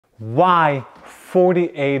why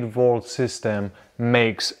 48-volt system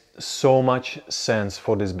makes so much sense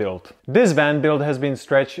for this build. This van build has been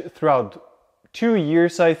stretched throughout 2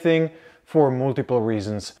 years, I think, for multiple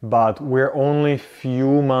reasons, but we're only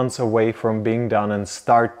few months away from being done and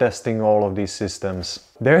start testing all of these systems.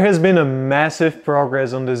 There has been a massive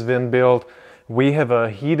progress on this van build. We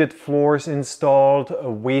have heated floors installed,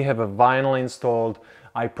 we have a vinyl installed,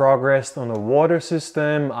 I progressed on a water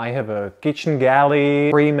system, I have a kitchen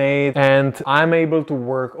galley pre-made, and I'm able to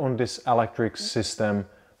work on this electric system,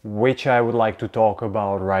 which I would like to talk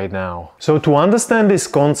about right now. So to understand this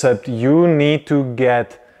concept, you need to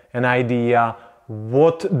get an idea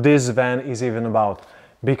what this van is even about.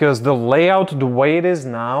 Because the layout, the way it is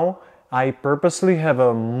now, I purposely have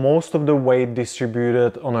most of the weight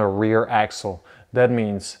distributed on a rear axle. That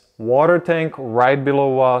means water tank right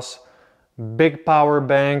below us, big power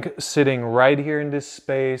bank sitting right here in this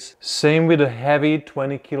space, same with a heavy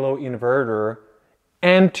 20 kilo inverter,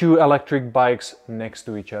 and 2 electric bikes next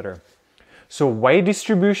to each other. So weight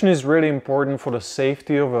distribution is really important for the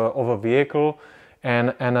safety of a vehicle and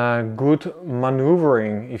a good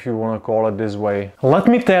maneuvering, if you want to call it this way. Let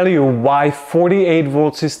me tell you why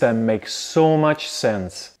 48-volt system makes so much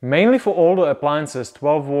sense. Mainly for all the appliances,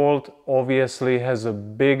 12-volt obviously has the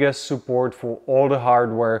biggest support for all the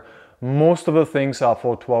hardware. Most of the things are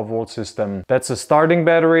for 12-volt system. That's a starting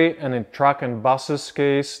battery, and in truck and buses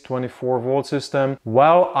case, 24-volt system.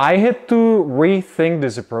 Well, I had to rethink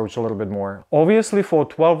this approach a little bit more. Obviously for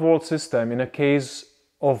 12-volt system, in a case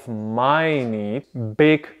of my need,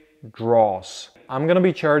 big draws. I'm gonna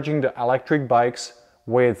be charging the electric bikes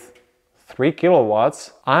with 3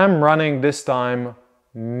 kilowatts. I'm running this time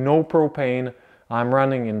no propane. I'm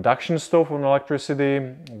running induction stove on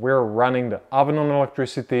electricity. We're running the oven on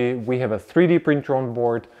electricity. We have a 3D printer on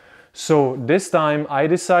board. So this time I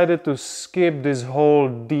decided to skip this whole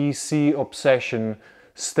DC obsession,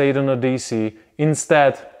 stayed on a DC.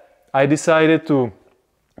 Instead, I decided to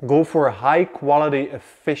go for a high quality,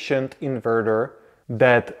 efficient inverter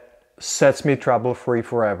that sets me trouble-free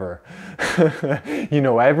forever. You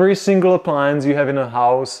know, every single appliance you have in a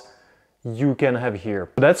house, you can have here.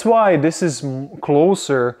 That's why this is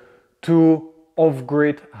closer to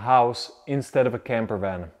off-grid house instead of a camper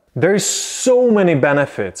van. There's so many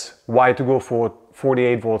benefits why to go for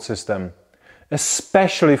 48-volt system,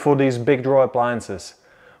 especially for these big draw appliances.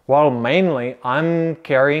 Well, mainly I'm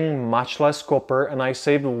carrying much less copper and I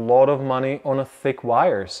saved a lot of money on thick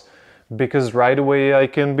wires, because right away I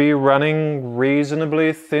can be running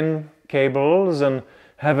reasonably thin cables and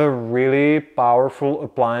have a really powerful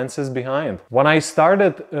appliances behind. When I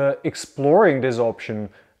started exploring this option,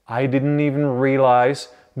 I didn't even realize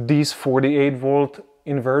these 48-volt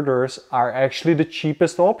inverters are actually the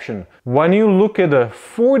cheapest option. When you look at a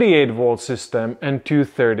 48-volt system and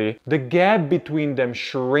 230, the gap between them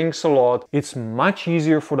shrinks a lot. It's much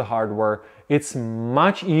easier for the hardware. It's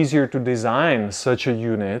much easier to design such a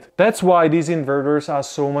unit. That's why these inverters are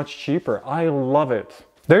so much cheaper. I love it.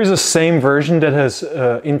 There's a same version that has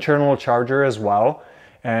internal charger as well,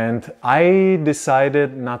 and I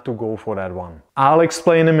decided not to go for that one. I'll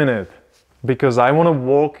explain in a minute, because I want to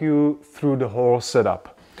walk you through the whole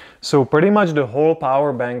setup. So pretty much the whole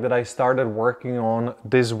power bank that I started working on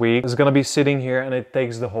this week is gonna be sitting here, and it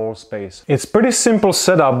takes the whole space. It's pretty simple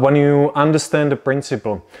setup when you understand the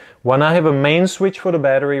principle. When I have a main switch for the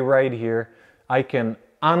battery right here, I can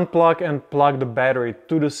unplug and plug the battery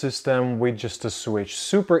to the system with just a switch.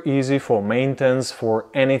 Super easy for maintenance, for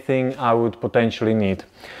anything I would potentially need.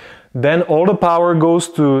 Then all the power goes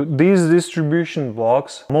to these distribution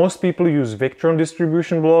blocks. Most people use Victron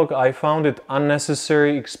distribution block. I found it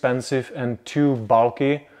unnecessary, expensive, and too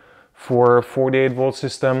bulky for a 48-volt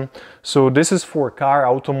system. So this is for car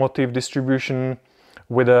automotive distribution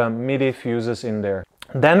with MIDI fuses in there.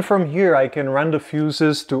 Then from here I can run the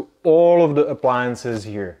fuses to all of the appliances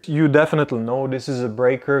here. You definitely know this is a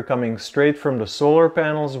breaker coming straight from the solar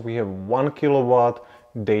panels. We have 1 kilowatt.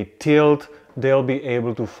 They tilt. They'll be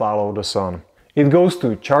able to follow the sun. It goes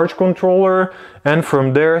to charge controller, and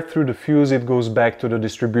from there through the fuse it goes back to the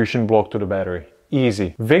distribution block to the battery.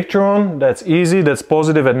 Easy. Victron, that's easy, that's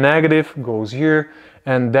positive and negative, goes here,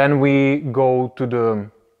 and then we go to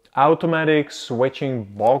the automatic switching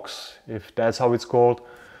box, if that's how it's called,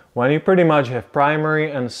 when you pretty much have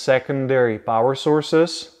primary and secondary power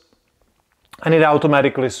sources, and it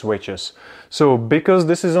automatically switches. So because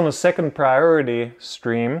this is on a second priority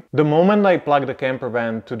stream, the moment I plug the camper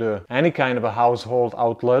van to any kind of a household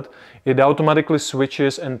outlet, it automatically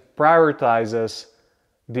switches and prioritizes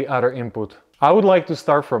the other input. I would like to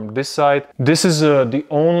start from this side. This is the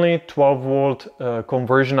only 12 volt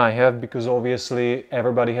conversion I have, because obviously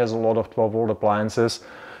everybody has a lot of 12 volt appliances.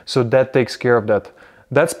 So that takes care of that.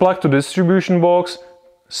 That's plugged to the distribution box,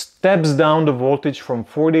 steps down the voltage from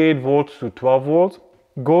 48 volt to 12 volt,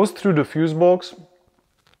 goes through the fuse box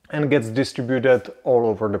and gets distributed all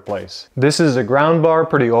over the place. This is a ground bar,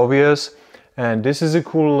 pretty obvious. And this is a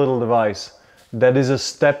cool little device. That is a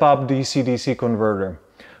step-up DC-DC converter.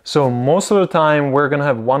 So most of the time we're gonna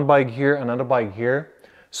have one bike here, another bike here.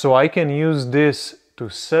 So I can use this to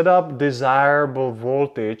set up desirable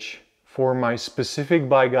voltage for my specific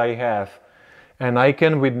bike I have. And I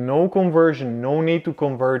can, with no conversion, no need to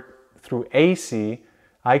convert through AC,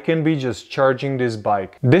 I can be just charging this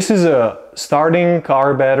bike. This is a starting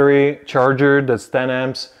car battery charger that's 10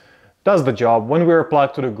 amps. Does the job. When we're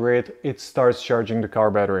plugged to the grid, it starts charging the car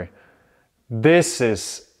battery. This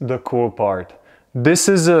is the cool part. This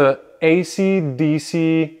is a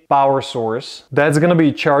AC-DC power source that's gonna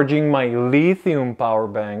be charging my lithium power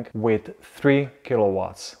bank with 3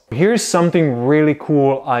 kilowatts. Here's something really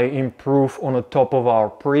cool I improved on the top of our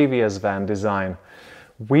previous van design.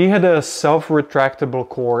 We had a self-retractable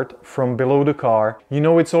cord from below the car. You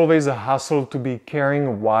know, it's always a hassle to be carrying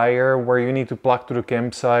a wire where you need to plug to the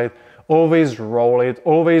campsite, always roll it,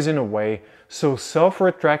 always in a way. So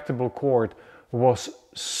self-retractable cord was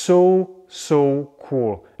so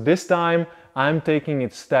cool. This time I'm taking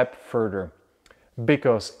it a step further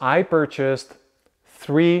because I purchased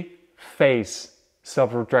 3-phase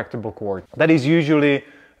self-retractable cord that is usually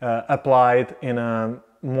applied in a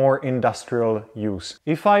more industrial use.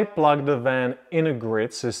 If I plug the van in a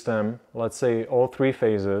grid system, let's say all 3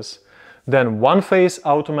 phases, then one phase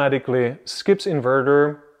automatically skips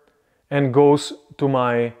inverter and goes to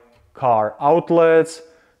my car outlets,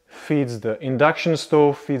 feeds the induction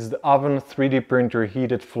stove, feeds the oven, 3D printer,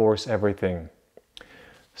 heated floors, everything.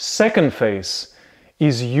 Second phase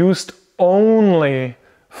is used only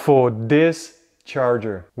for this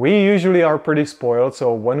charger. We usually are pretty spoiled,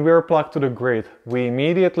 so when we are plugged to the grid, we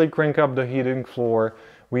immediately crank up the heating floor,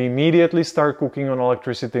 we immediately start cooking on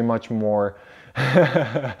electricity much more.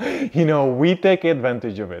 You know, we take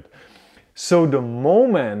advantage of it. So the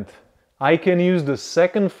moment I can use the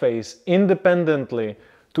second phase independently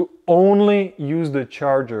to only use the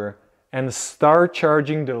charger and start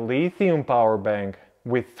charging the lithium power bank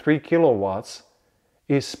with 3 kilowatts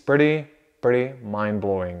is pretty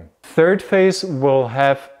mind-blowing. Third phase will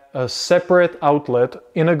have a separate outlet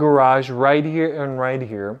in a garage right here and right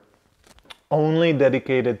here, only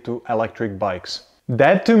dedicated to electric bikes.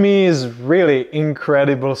 That to me is really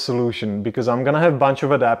incredible solution, because I'm gonna have a bunch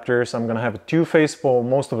of adapters, I'm gonna have a 2-phase for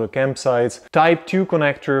most of the campsites, type 2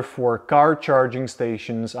 connector for car charging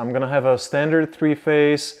stations, I'm gonna have a standard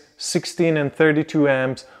 3-phase, 16 and 32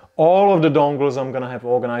 amps, all of the dongles I'm gonna have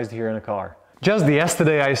organized here in the car. Just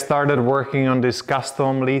yesterday I started working on this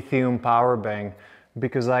custom lithium power bank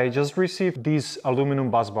because I just received these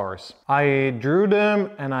aluminum bus bars. I drew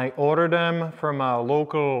them and I ordered them from a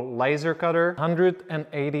local laser cutter,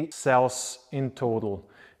 180 cells in total.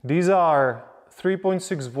 These are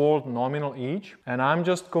 3.6 volt nominal each, and I'm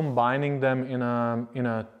just combining them in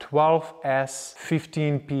a 12S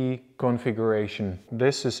 15P configuration.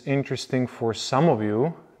 This is interesting for some of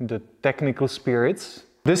you, the technical spirits.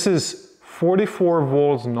 This is 44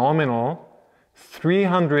 volts nominal,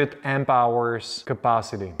 300 amp hours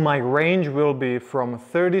capacity. My range will be from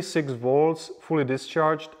 36 volts fully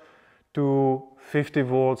discharged to 50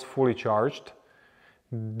 volts fully charged.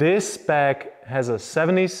 This pack has a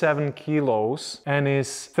 77 kilos and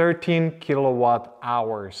is 13 kilowatt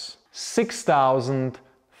hours.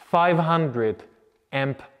 6,500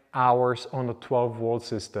 amp hours on a 12 volt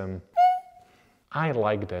system. I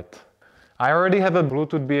like that. I already have a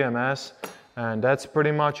Bluetooth BMS, and that's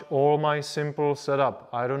pretty much all my simple setup.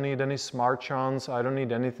 I don't need any smart shunts, I don't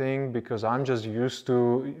need anything, because I'm just used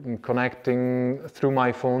to connecting through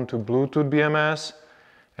my phone to Bluetooth BMS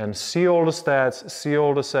and see all the stats, see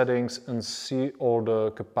all the settings, and see all the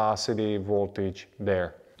capacity voltage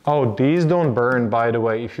there. Oh, these don't burn, by the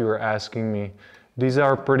way, if you were asking me. These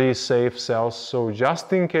are pretty safe cells, so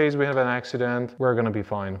just in case we have an accident, we're gonna be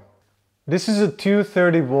fine. This is a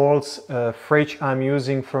 230 volts fridge I'm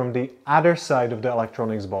using from the other side of the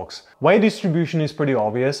electronics box. Weight distribution is pretty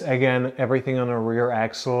obvious. Again, everything on a rear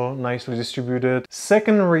axle, nicely distributed.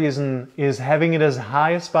 Second reason is having it as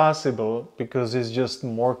high as possible, because it's just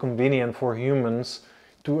more convenient for humans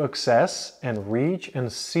to access and reach and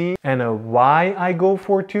see. And why I go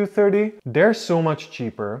for 230? They're so much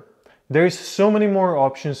cheaper. There's so many more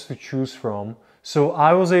options to choose from. So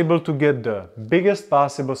I was able to get the biggest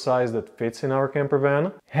possible size that fits in our camper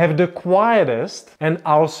van, have the quietest, and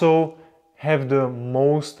also have the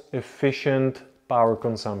most efficient power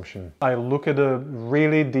consumption. I look at the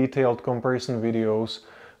really detailed comparison videos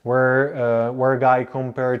where a guy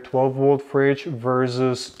compared 12-volt fridge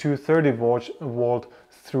versus 230-volt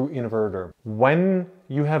through inverter. When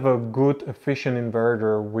you have a good efficient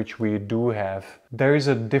inverter, which we do have, there is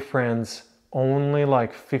a difference only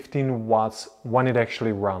like 15 watts when it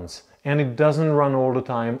actually runs. And it doesn't run all the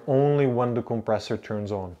time, only when the compressor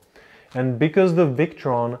turns on. And because the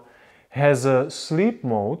Victron has a sleep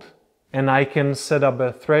mode, and I can set up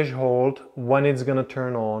a threshold when it's gonna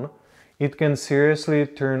turn on, it can seriously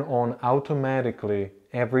turn on automatically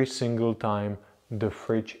every single time the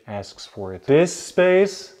fridge asks for it. This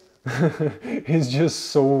space is just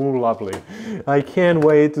so lovely. I can't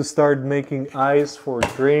wait to start making ice for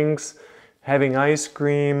drinks, having ice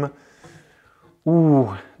cream.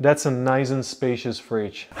 Ooh, that's a nice and spacious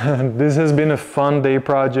fridge. This has been a fun day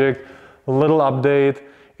project, a little update.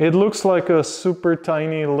 It looks like a super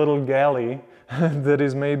tiny little galley that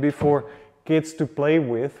is maybe for kids to play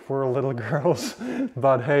with, for little girls.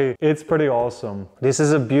 But hey, it's pretty awesome. This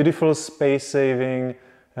is a beautiful space-saving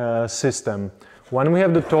system. When we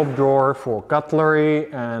have the top drawer for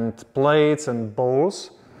cutlery and plates and bowls,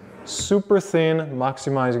 super thin,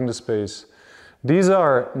 maximizing the space. These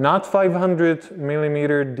are not 500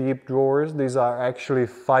 millimeter deep drawers, these are actually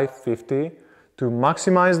 550 to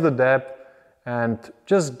maximize the depth and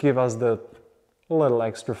just give us the little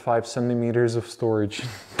extra 5 centimeters of storage.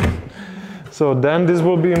 So then this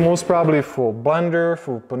will be most probably for blender,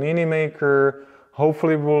 for panini maker.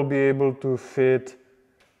 Hopefully we'll be able to fit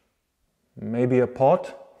maybe a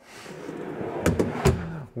pot.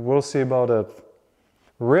 We'll see about that.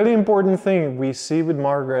 Really important thing we see with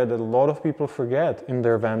Margaret that a lot of people forget in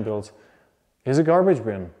their van builds is a garbage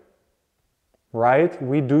bin. Right?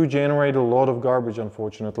 We do generate a lot of garbage,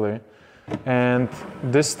 unfortunately. And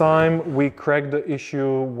this time we cracked the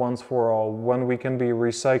issue once for all, when we can be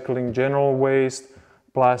recycling general waste,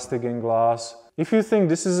 plastic and glass. If you think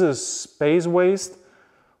this is a space waste,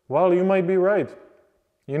 well, you might be right.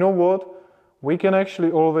 You know what? We can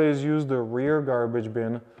actually always use the rear garbage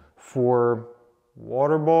bin for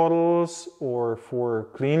water bottles or for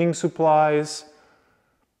cleaning supplies.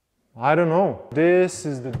 I don't know. This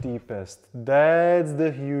is the deepest. That's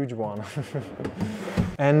the huge one.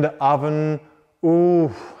 And the oven,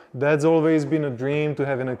 ooh, that's always been a dream to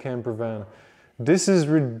have in a camper van. This is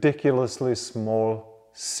ridiculously small,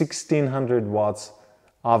 1600 watts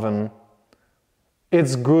oven.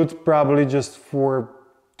 It's good probably just for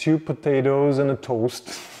 2 potatoes and a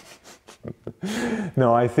toast.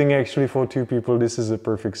 No, I think actually for 2 people this is a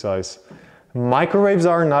perfect size. Microwaves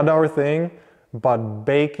are not our thing, but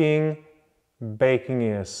baking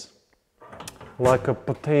is. Like a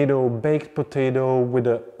potato, baked potato with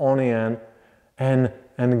an onion and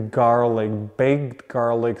garlic, baked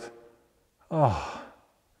garlic. Oh,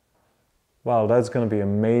 wow, that's gonna be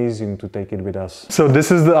amazing to take it with us. So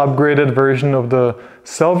this is the upgraded version of the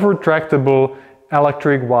self-retractable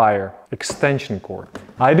electric wire extension cord.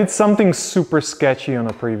 I did something super sketchy on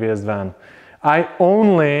a previous van.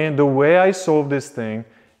 The way I solved this thing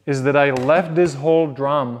is that I left this whole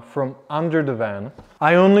drum from under the van.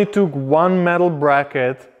 I only took one metal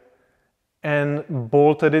bracket and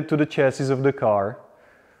bolted it to the chassis of the car.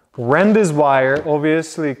 Ran this wire,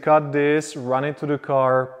 obviously cut this, run it to the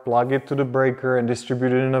car, plug it to the breaker and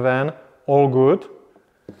distribute it in the van. All good.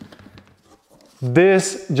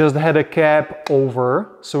 This just had a cap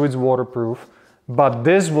over, so it's waterproof. But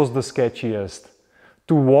this was the sketchiest.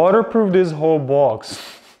 To waterproof this whole box,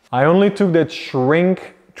 I only took that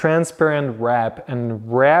shrink transparent wrap and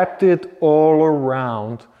wrapped it all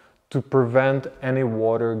around to prevent any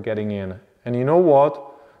water getting in. And you know what?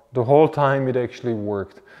 The whole time it actually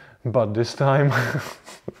worked. But this time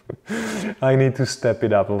I need to step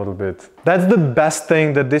it up a little bit. That's the best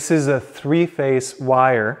thing, that this is a 3-phase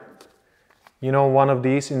wire. You know, one of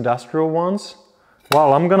these industrial ones?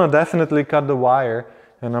 Well, I'm gonna definitely cut the wire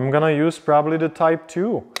and I'm gonna use probably the type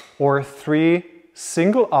 2 or 3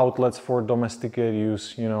 single outlets for domesticated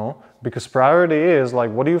use, you know, because priority is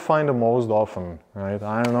like, what do you find the most often, right?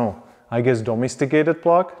 I don't know. I guess domesticated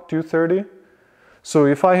plug, 230. So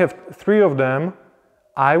if I have 3 of them,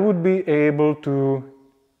 I would be able to,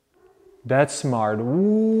 that's smart.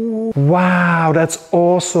 Ooh, wow, that's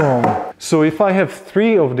awesome. So if I have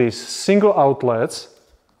 3 of these single outlets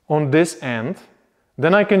on this end,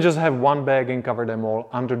 then I can just have one bag and cover them all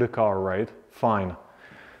under the car, right? Fine.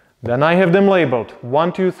 Then I have them labeled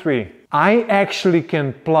 1, 2, 3. I actually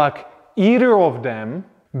can plug either of them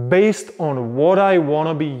based on what I want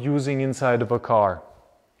to be using inside of a car.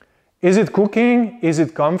 Is it cooking? Is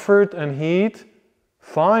it comfort and heat?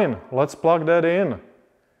 Fine, let's plug that in.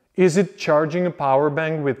 Is it charging a power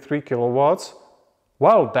bank with 3 kilowatts?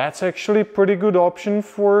 Well, that's actually a pretty good option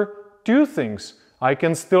for two things. I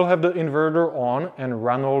can still have the inverter on and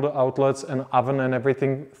run all the outlets and oven and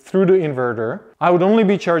everything through the inverter. I would only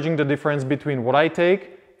be charging the difference between what I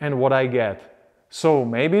take and what I get. So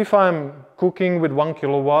maybe if I'm cooking with 1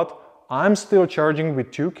 kilowatt, I'm still charging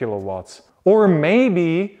with 2 kilowatts. Or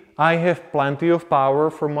maybe I have plenty of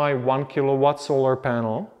power from my 1 kilowatt solar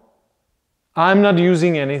panel. I'm not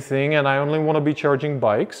using anything and I only want to be charging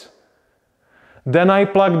bikes. Then I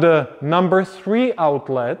plug the number 3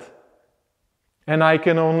 outlet and I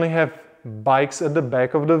can only have bikes at the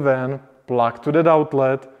back of the van plugged to that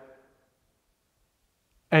outlet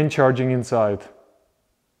and charging inside.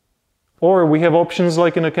 Or we have options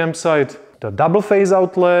like in a campsite, the double phase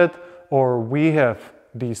outlet, or we have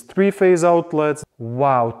these 3-phase outlets.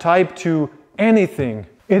 Wow, type 2, anything.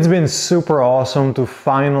 It's been super awesome to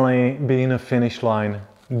finally be in a finish line,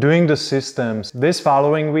 doing the systems. This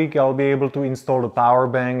following week I'll be able to install the power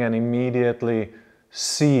bank and immediately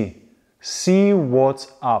see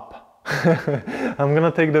what's up. I'm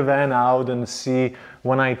gonna take the van out and see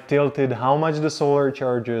when I tilt it how much the solar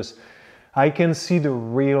charges. I can see the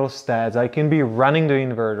real stats. I can be running the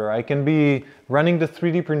inverter. I can be running the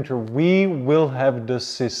 3D printer. We will have the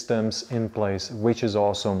systems in place, which is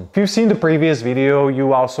awesome. If you've seen the previous video,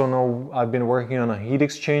 you also know I've been working on a heat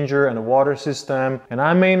exchanger and a water system, and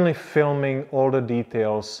I'm mainly filming all the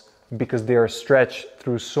details because they are stretched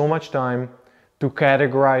through so much time to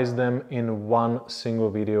categorize them in one single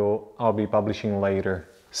video I'll be publishing later.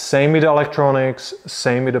 Same with electronics,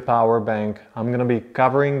 same with the power bank. I'm gonna be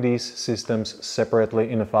covering these systems separately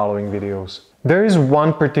in the following videos. There is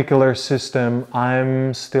one particular system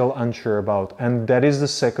I'm still unsure about, and that is the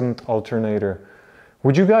second alternator.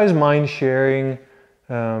 Would you guys mind sharing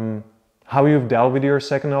how you've dealt with your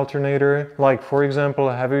second alternator? Like, for example,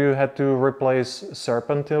 have you had to replace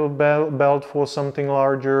serpentine belt for something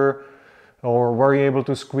larger? Or were you able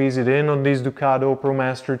to squeeze it in on these Ducato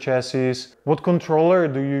ProMaster chassis? What controller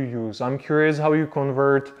do you use? I'm curious how you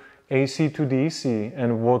convert AC to DC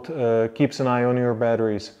and what keeps an eye on your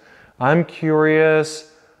batteries. I'm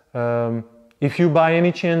curious if you by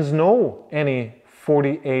any chance know any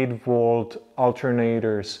 48 volt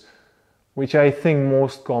alternators, which I think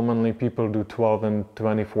most commonly people do 12 and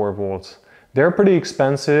 24 volts. They're pretty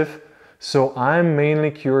expensive. So I'm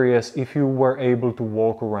mainly curious if you were able to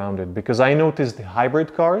walk around it, because I noticed the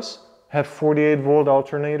hybrid cars have 48 volt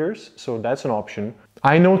alternators, so that's an option.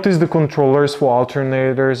 I noticed the controllers for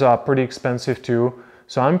alternators are pretty expensive too.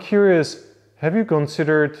 So I'm curious, have you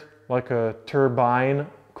considered like a turbine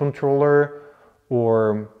controller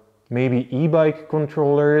or maybe e-bike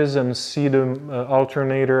controllers and see the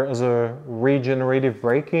alternator as a regenerative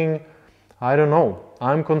braking? I don't know.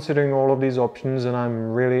 I'm considering all of these options and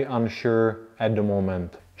I'm really unsure at the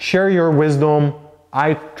moment. Share your wisdom.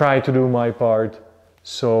 I try to do my part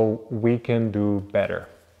so we can do better.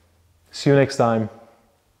 See you next time.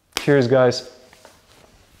 Cheers, guys.